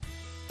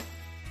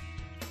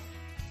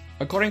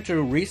According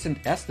to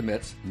recent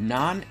estimates,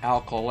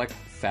 non-alcoholic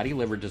fatty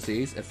liver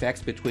disease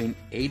affects between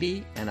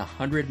 80 and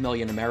 100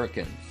 million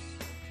Americans.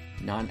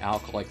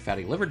 Non-alcoholic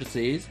fatty liver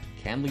disease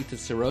can lead to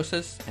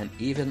cirrhosis and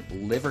even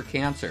liver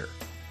cancer.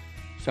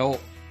 So,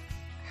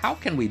 how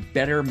can we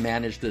better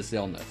manage this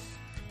illness?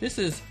 This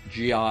is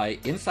GI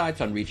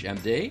Insights on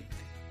ReachMD.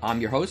 I'm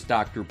your host,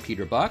 Dr.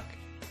 Peter Buck.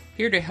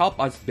 Here to help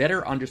us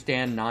better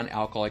understand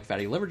non-alcoholic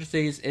fatty liver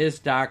disease is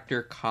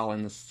Dr.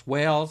 Colin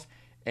Swales,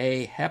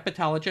 a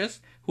hepatologist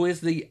who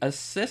is the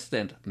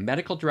Assistant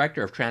Medical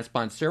Director of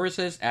Transplant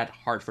Services at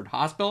Hartford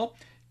Hospital.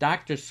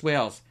 Dr.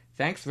 Swales,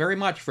 thanks very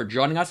much for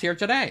joining us here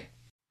today.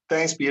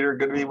 Thanks, Peter.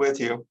 Good to be with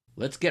you.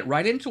 Let's get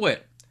right into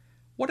it.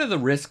 What are the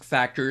risk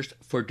factors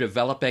for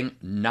developing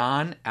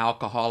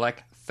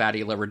non-alcoholic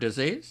fatty liver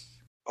disease?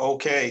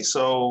 Okay,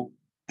 so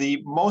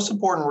the most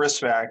important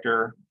risk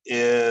factor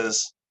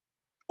is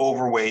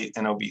overweight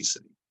and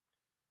obesity.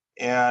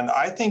 And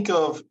I think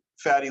of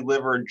fatty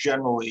liver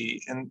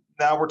generally, and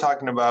now we're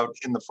talking about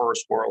in the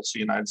first world, so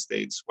United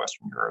States,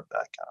 Western Europe,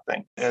 that kind of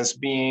thing, as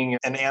being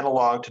an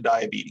analog to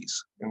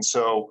diabetes. And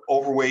so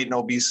overweight and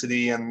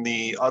obesity and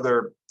the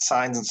other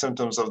signs and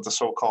symptoms of the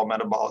so-called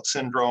metabolic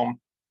syndrome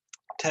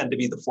tend to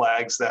be the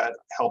flags that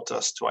helped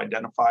us to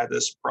identify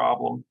this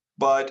problem.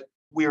 But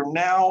we are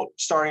now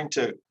starting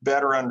to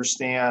better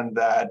understand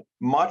that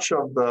much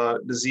of the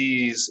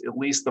disease, at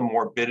least the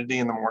morbidity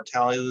and the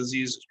mortality of the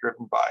disease, is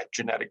driven by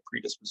genetic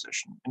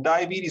predisposition. And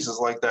diabetes is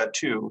like that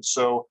too.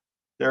 So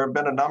there have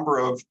been a number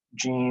of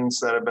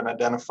genes that have been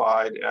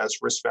identified as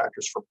risk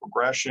factors for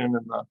progression.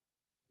 And the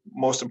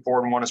most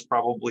important one is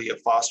probably a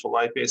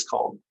phospholipase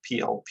called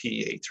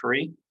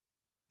PLPA3.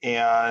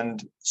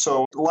 And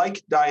so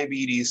like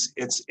diabetes,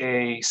 it's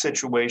a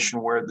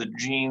situation where the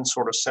genes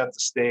sort of set the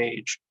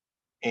stage,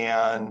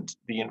 and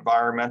the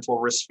environmental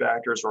risk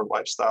factors or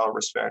lifestyle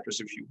risk factors,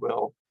 if you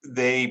will,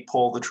 they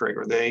pull the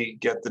trigger. They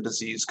get the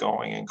disease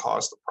going and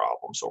cause the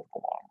problems over the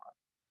long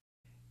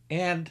run.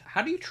 And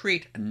how do you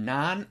treat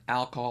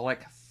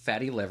non-alcoholic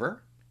fatty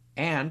liver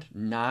and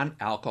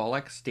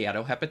non-alcoholic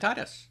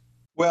steatohepatitis?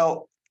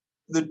 Well,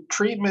 the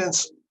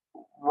treatments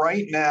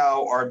right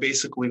now are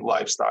basically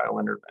lifestyle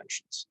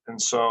interventions.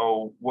 And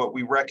so what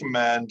we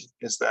recommend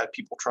is that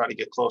people try to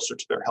get closer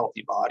to their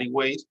healthy body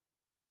weight.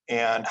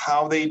 And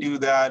how they do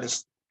that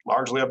is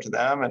largely up to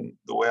them. And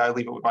the way I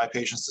leave it with my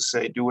patients to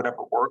say, do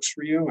whatever works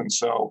for you. And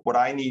so what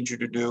I need you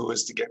to do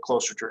is to get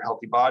closer to your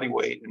healthy body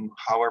weight. And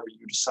however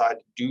you decide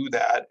to do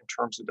that in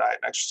terms of diet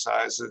and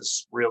exercise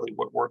is really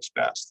what works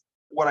best.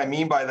 What I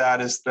mean by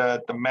that is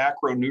that the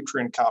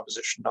macronutrient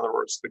composition, in other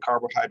words, the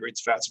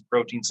carbohydrates, fats, and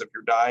proteins of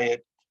your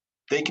diet,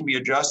 they can be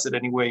adjusted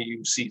any way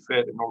you see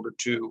fit in order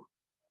to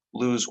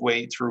lose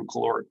weight through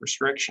caloric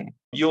restriction.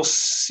 You'll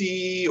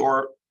see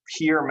or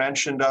hear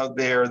mentioned out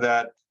there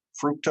that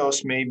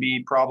fructose may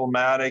be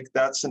problematic.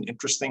 That's an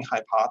interesting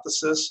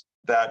hypothesis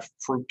that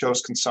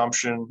fructose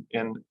consumption,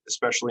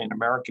 especially in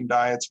American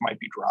diets, might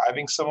be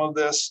driving some of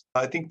this.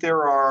 I think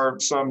there are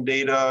some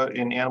data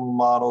in animal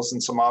models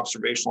and some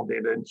observational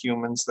data in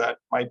humans that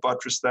might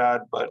buttress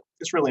that, but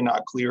it's really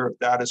not clear if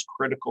that is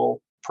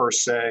critical per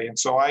se. And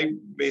so I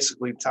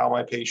basically tell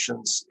my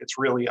patients it's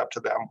really up to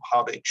them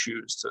how they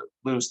choose to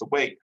lose the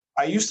weight.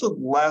 I used to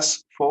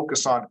less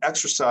focus on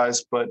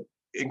exercise, but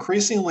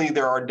increasingly,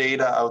 there are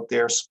data out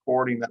there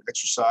supporting that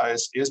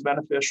exercise is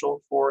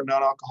beneficial for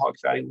non-alcoholic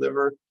fatty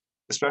liver,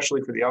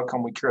 especially for the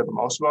outcome we care the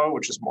most about,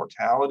 which is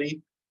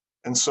mortality.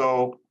 And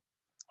so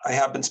I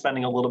have been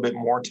spending a little bit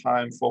more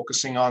time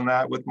focusing on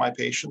that with my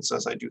patients,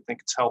 as I do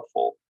think it's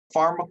helpful.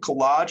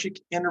 Pharmacologic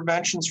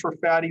interventions for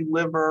fatty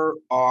liver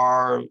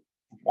are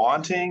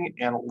wanting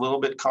and a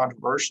little bit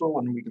controversial,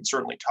 and we can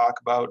certainly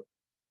talk about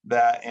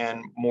that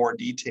in more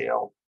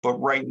detail. But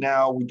right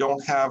now, we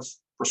don't have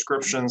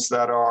prescriptions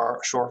that are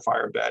a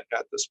surefire bet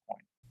at this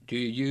point. Do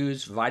you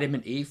use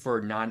vitamin E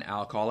for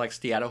non-alcoholic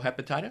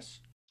steatohepatitis?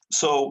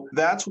 So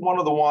that's one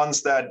of the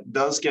ones that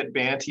does get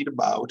bantied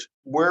about.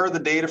 Where are the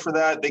data for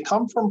that? They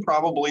come from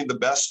probably the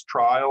best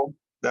trial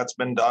that's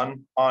been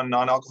done on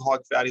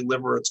non-alcoholic fatty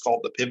liver. It's called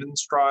the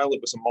PIVENS trial.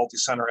 It was a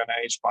multi-center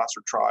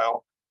NIH-sponsored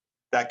trial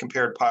that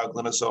compared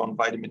pioglitazone,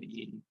 vitamin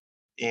E,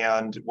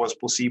 and was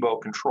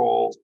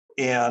placebo-controlled.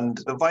 And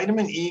the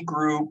vitamin E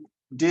group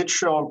did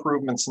show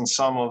improvements in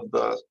some of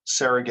the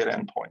surrogate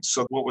endpoints.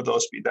 So what would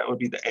those be? That would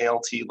be the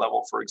ALT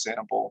level, for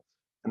example.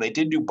 And they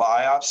did do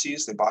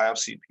biopsies. They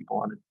biopsied people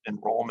on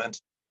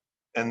enrollment.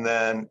 And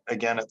then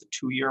again, at the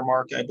 2-year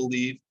mark, I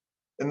believe.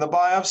 And the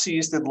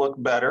biopsies did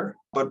look better.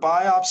 But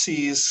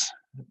biopsies,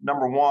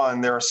 number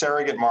one, they're a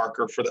surrogate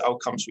marker for the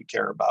outcomes we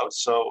care about.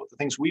 So the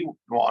things we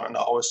want to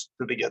know is,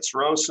 do they get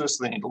cirrhosis?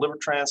 Do they need a liver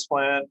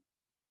transplant?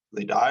 Do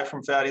they die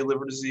from fatty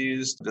liver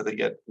disease? Do they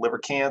get liver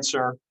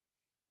cancer?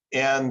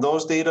 And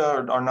those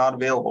data are not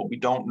available. We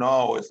don't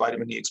know if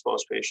vitamin E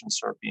exposed patients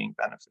are being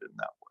benefited in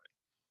that way.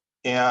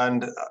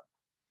 And,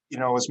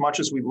 as much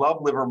as we love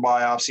liver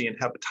biopsy and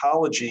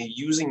hepatology,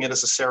 using it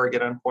as a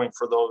surrogate endpoint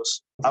for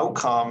those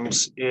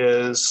outcomes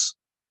is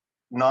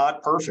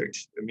not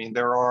perfect. I mean,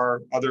 there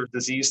are other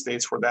disease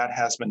states where that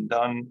has been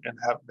done and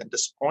have been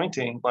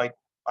disappointing, like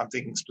I'm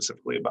thinking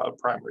specifically about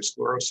primary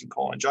sclerosing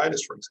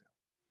cholangitis, for example.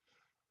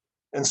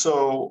 And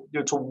so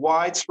to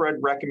widespread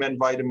recommend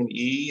vitamin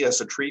E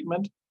as a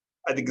treatment,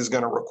 I think is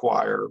going to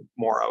require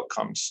more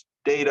outcomes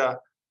data.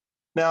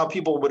 Now,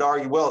 people would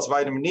argue, well, it's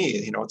vitamin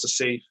E, it's a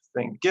safe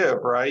thing to give,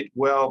 right?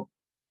 Well,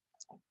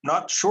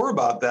 not sure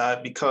about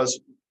that because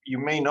you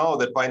may know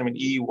that vitamin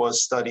E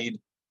was studied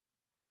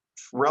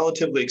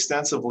relatively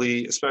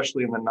extensively,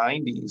 especially in the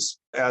 90s,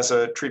 as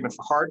a treatment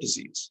for heart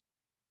disease.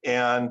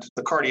 And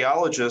the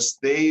cardiologists,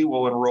 they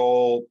will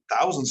enroll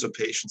thousands of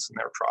patients in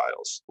their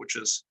trials, which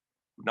is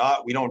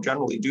we don't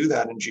generally do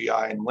that in GI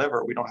and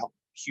liver. We don't have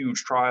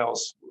huge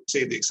trials,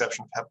 say the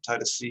exception of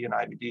hepatitis C and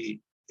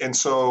IBD. And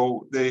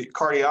so the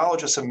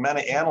cardiologists have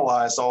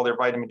meta-analyzed all their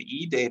vitamin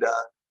E data.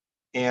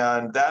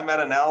 And that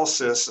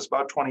meta-analysis is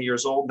about 20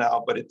 years old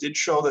now, but it did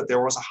show that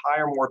there was a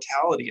higher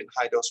mortality in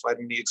high-dose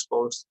vitamin E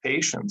exposed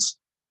patients.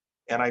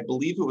 And I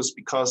believe it was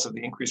because of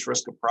the increased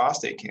risk of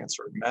prostate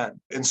cancer in men.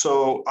 And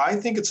so I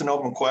think it's an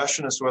open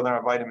question as to whether or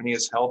not vitamin E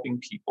is helping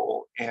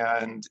people.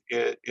 And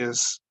it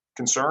is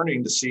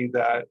concerning to see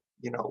that,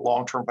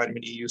 long-term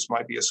vitamin E use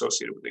might be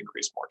associated with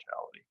increased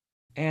mortality.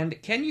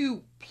 And can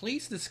you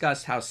please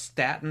discuss how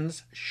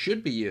statins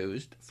should be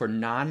used for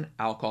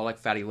non-alcoholic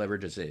fatty liver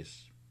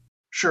disease?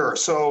 Sure.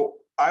 So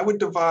I would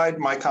divide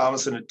my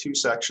comments into two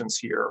sections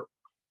here.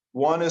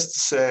 One is to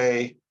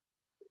say,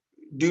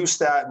 do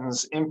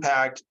statins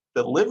impact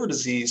the liver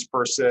disease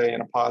per se in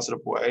a positive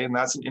way? And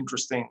that's an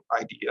interesting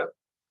idea.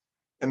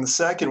 And the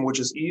second, which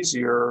is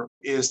easier,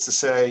 is to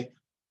say,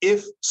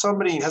 if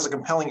somebody has a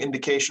compelling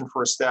indication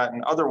for a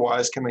statin,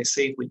 otherwise, can they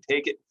safely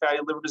take it in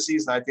fatty liver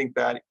disease? And I think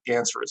that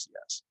answer is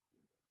yes.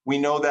 We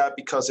know that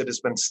because it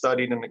has been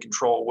studied in a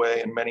controlled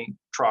way in many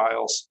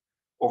trials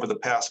over the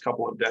past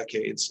couple of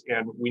decades.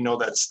 And we know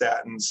that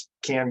statins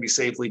can be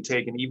safely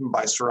taken even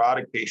by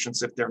cirrhotic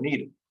patients if they're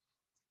needed.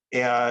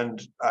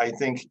 And I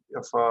think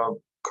if a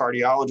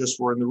cardiologist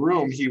were in the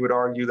room, he would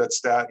argue that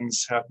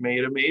statins have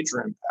made a major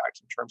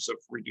impact in terms of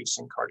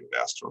reducing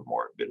cardiovascular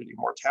morbidity,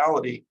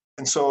 mortality.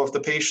 And so if the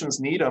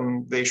patients need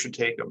them, they should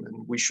take them.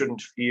 And we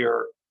shouldn't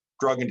fear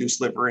drug-induced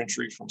liver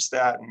injury from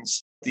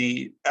statins.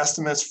 The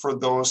estimates for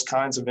those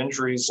kinds of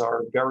injuries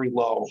are very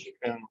low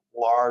in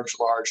large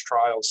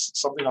trials,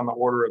 something on the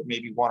order of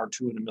maybe 1 or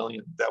 2 in a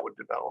million that would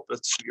develop a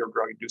severe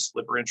drug-induced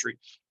liver injury.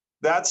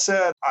 That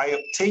said,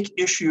 I take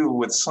issue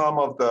with some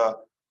of the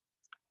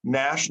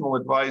national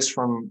advice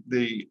from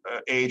the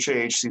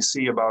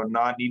AHA-HCC about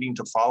not needing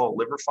to follow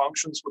liver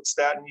functions with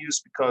statin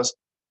use because,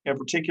 in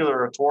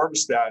particular,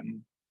 atorvastatin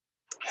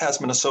has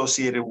been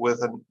associated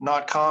with a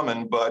not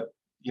common, but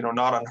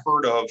not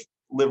unheard of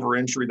liver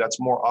injury that's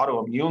more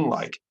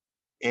autoimmune-like.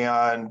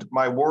 And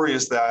my worry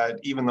is that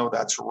even though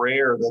that's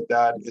rare,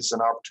 that is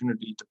an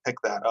opportunity to pick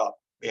that up.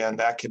 And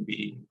that can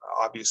be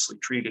obviously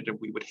treated, and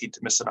we would hate to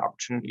miss an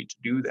opportunity to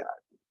do that.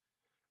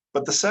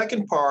 But the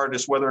second part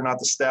is whether or not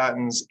the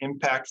statins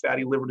impact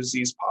fatty liver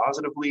disease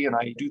positively. And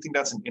I do think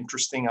that's an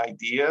interesting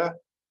idea.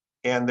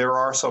 And there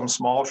are some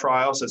small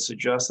trials that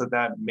suggest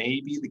that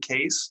may be the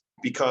case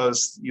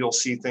because you'll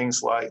see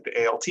things like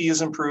the ALT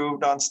is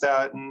improved on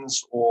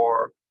statins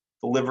or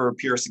the liver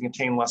appears to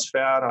contain less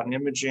fat on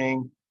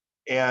imaging.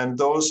 And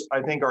those,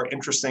 I think, are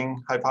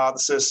interesting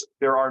hypotheses.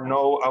 There are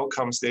no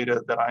outcomes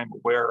data that I'm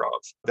aware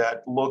of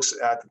that looks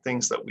at the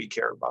things that we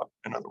care about.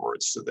 In other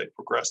words, so they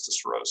progress to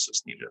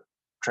cirrhosis, need a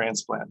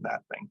transplant,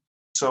 that thing.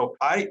 So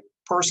I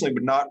personally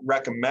would not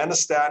recommend a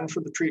statin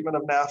for the treatment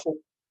of NAFL,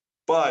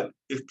 but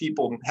if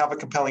people have a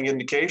compelling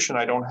indication,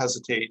 I don't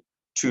hesitate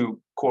to,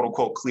 quote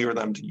unquote, clear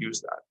them to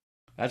use that.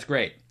 That's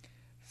great.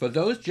 For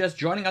those just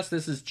joining us,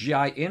 this is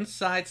GI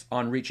Insights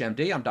on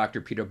ReachMD. I'm Dr.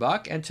 Peter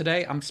Buck, and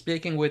today I'm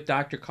speaking with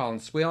Dr. Colin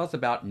Swales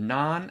about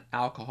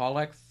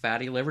non-alcoholic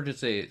fatty liver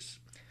disease.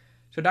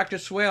 So, Dr.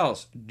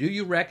 Swales, do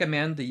you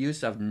recommend the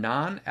use of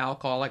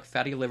non-alcoholic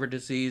fatty liver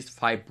disease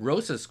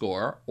fibrosis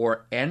score,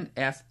 or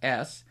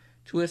NFS,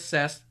 to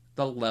assess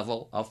the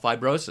level of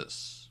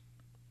fibrosis?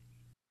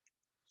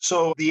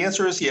 So the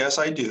answer is yes,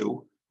 I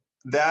do.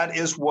 That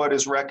is what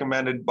is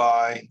recommended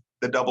by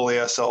the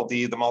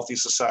AASLD, the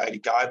Multi-Society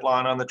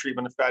Guideline on the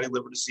Treatment of Fatty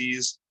Liver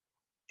Disease.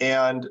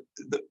 And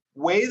the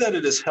way that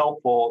it is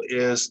helpful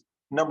is,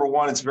 number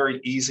one, it's very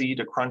easy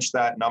to crunch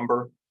that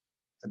number.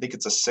 I think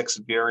it's a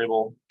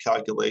 6-variable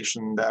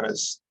calculation that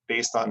is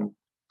based on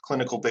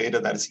clinical data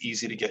that is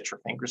easy to get your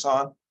fingers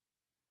on.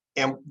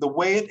 And the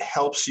way it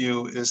helps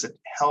you is it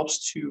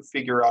helps to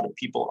figure out if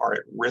people are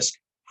at risk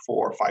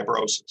for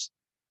fibrosis.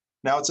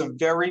 Now, it's a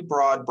very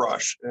broad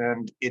brush,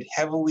 and it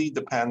heavily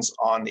depends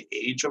on the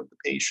age of the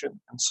patient.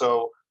 And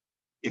so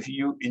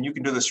you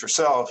can do this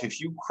yourself,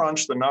 if you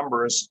crunch the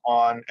numbers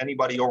on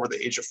anybody over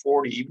the age of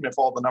 40, even if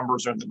all the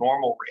numbers are in the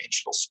normal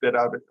range, it'll spit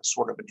out a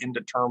sort of an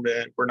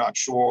indeterminate, we're not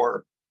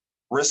sure,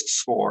 risk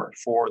score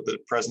for the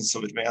presence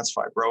of advanced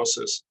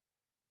fibrosis.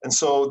 And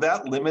so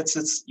that limits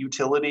its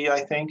utility, I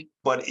think.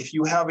 But if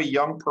you have a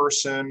young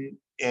person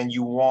and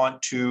you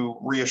want to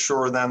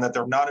reassure them that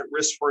they're not at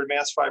risk for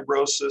advanced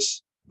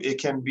fibrosis, it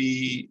can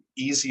be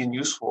easy and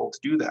useful to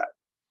do that.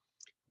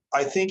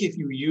 I think if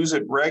you use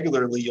it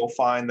regularly, you'll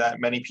find that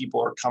many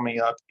people are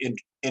coming up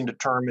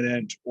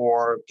indeterminate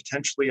or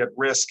potentially at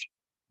risk.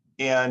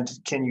 And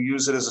can you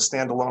use it as a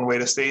standalone way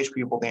to stage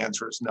people? The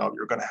answer is no.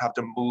 You're going to have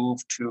to move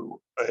to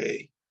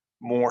a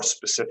more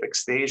specific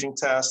staging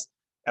test.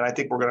 And I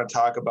think we're going to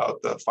talk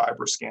about the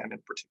FibroScan in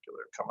particular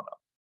coming up.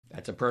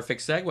 That's a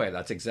perfect segue.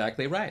 That's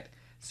exactly right.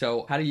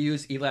 So how do you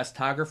use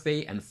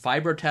elastography and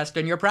FibroTest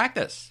in your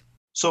practice?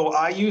 So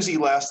I use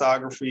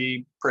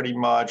elastography pretty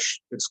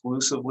much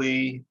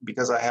exclusively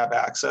because I have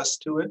access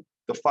to it.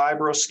 The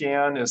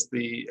FibroScan is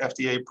the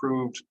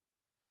FDA-approved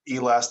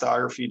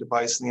elastography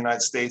device in the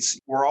United States.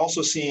 We're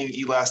also seeing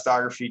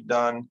elastography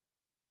done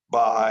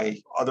by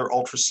other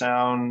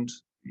ultrasound,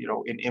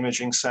 in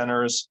imaging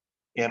centers,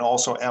 and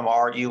also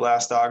MR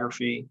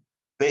elastography.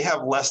 They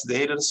have less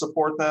data to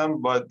support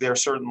them, but they're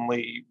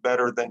certainly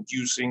better than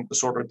using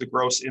the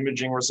gross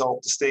imaging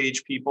result to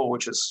stage people,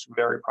 which is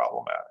very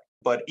problematic.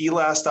 But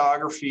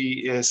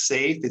elastography is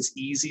safe, it's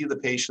easy, the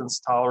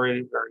patients tolerate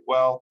it very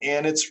well,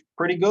 and it's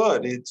pretty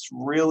good. It's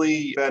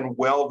really been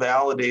well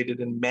validated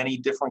in many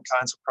different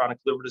kinds of chronic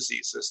liver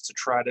diseases to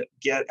try to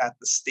get at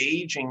the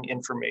staging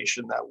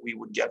information that we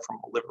would get from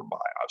a liver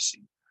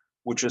biopsy,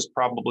 which is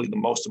probably the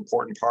most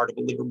important part of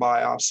a liver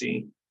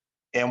biopsy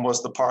and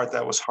was the part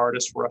that was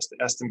hardest for us to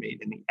estimate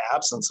in the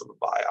absence of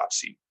a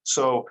biopsy.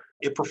 So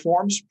it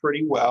performs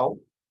pretty well.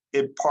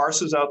 It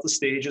parses out the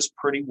stages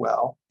pretty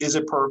well. Is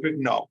it perfect?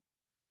 No.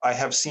 I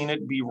have seen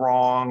it be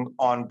wrong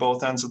on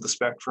both ends of the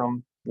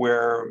spectrum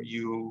where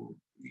you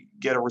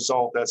get a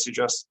result that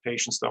suggests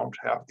patients don't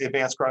have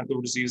advanced chronic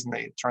liver disease and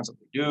it turns out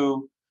they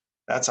do.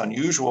 That's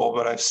unusual,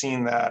 but I've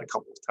seen that a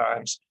couple of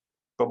times.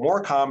 But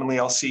more commonly,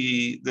 I'll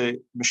see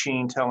the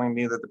machine telling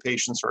me that the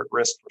patients are at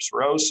risk for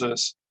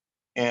cirrhosis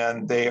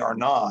and they are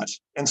not.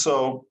 And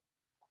so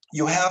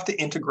you have to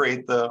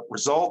integrate the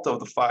result of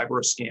the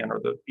FibroScan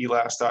or the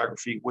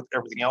elastography with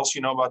everything else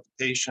you know about the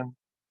patient.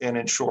 And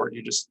in short,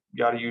 you just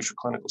got to use your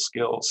clinical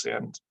skills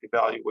and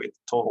evaluate the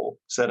total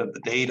set of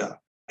the data.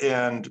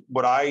 And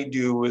what I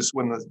do is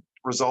when the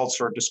results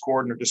are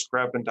discordant or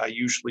discrepant, I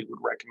usually would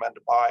recommend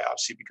a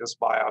biopsy because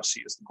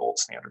biopsy is the gold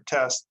standard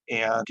test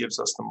and gives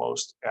us the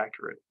most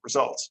accurate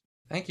results.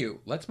 Thank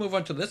you. Let's move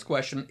on to this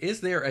question.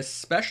 Is there a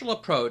special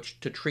approach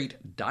to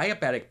treat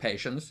diabetic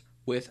patients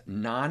with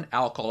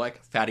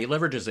non-alcoholic fatty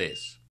liver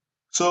disease?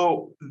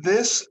 So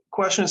this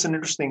question is an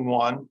interesting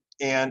one.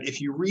 And if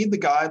you read the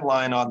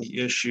guideline on the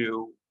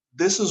issue,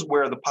 this is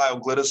where the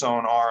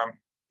pioglitazone arm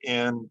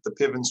in the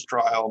PIVENS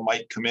trial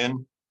might come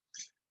in,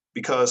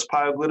 because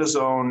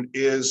pioglitazone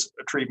is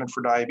a treatment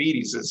for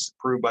diabetes. It's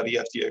approved by the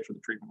FDA for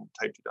the treatment of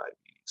type 2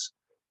 diabetes.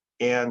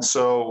 And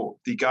so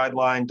the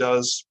guideline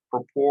does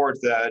purport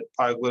that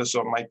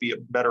pioglitazone might be a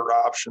better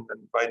option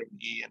than vitamin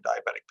E in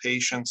diabetic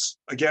patients.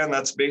 Again,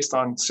 that's based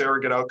on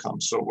surrogate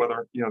outcomes. So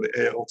whether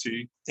the ALT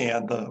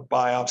and the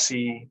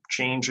biopsy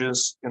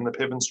changes in the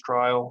PIVENS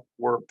trial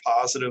were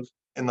positive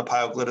in the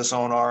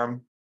pioglitazone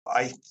arm.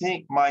 I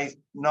think my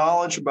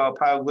knowledge about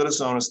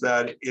pioglitazone is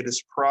that it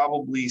is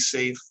probably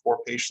safe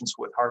for patients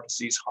with heart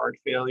disease, heart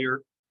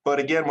failure. But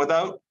again,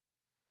 without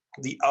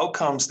the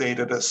outcomes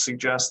data to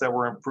suggest that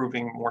we're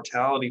improving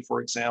mortality,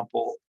 for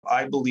example,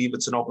 I believe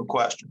it's an open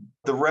question.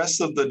 The rest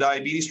of the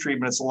diabetes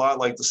treatment, it's a lot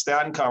like the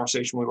statin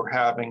conversation we were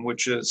having,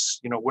 which is,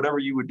 whatever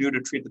you would do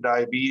to treat the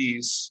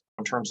diabetes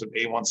in terms of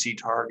A1C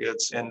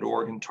targets and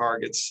organ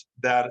targets,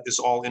 that is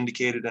all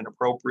indicated and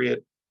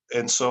appropriate.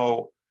 And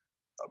so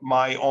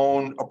my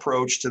own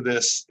approach to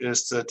this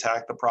is to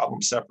attack the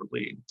problem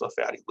separately, the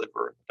fatty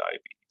liver and the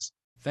diabetes.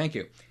 Thank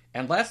you.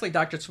 And lastly,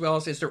 Dr.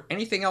 Swills, is there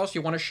anything else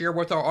you want to share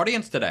with our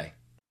audience today?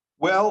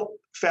 Well,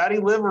 fatty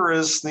liver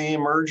is the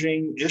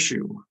emerging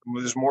issue.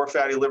 There's more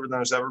fatty liver than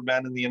there's ever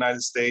been in the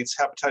United States.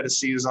 Hepatitis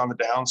C is on the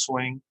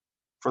downswing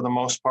for the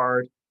most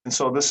part. And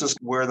so this is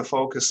where the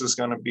focus is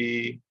going to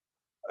be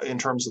in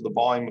terms of the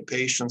volume of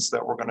patients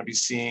that we're going to be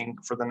seeing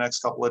for the next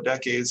couple of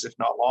decades, if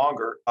not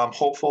longer. I'm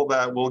hopeful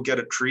that we'll get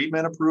a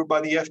treatment approved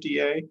by the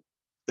FDA.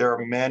 There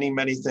are many,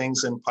 many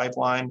things in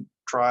pipeline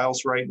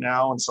trials right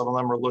now, and some of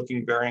them are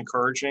looking very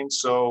encouraging.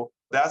 So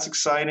that's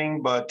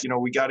exciting, but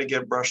we got to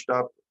get brushed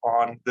up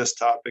on this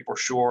topic for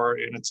sure,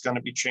 and it's going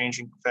to be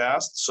changing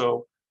fast.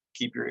 So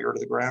keep your ear to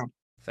the ground.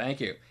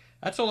 Thank you.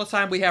 That's all the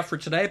time we have for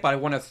today, but I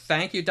want to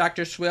thank you,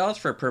 Dr. Swills,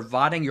 for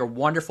providing your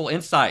wonderful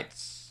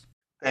insights.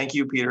 Thank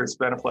you, Peter. It's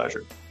been a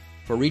pleasure.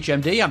 For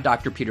ReachMD, I'm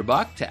Dr. Peter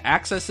Buck. To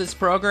access this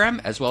program,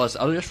 as well as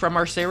others from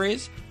our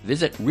series,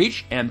 visit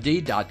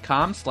reachmd.com/GI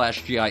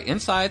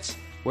Insights,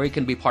 where you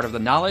can be part of the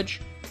knowledge.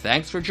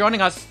 Thanks for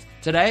joining us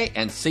today,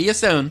 and see you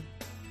soon.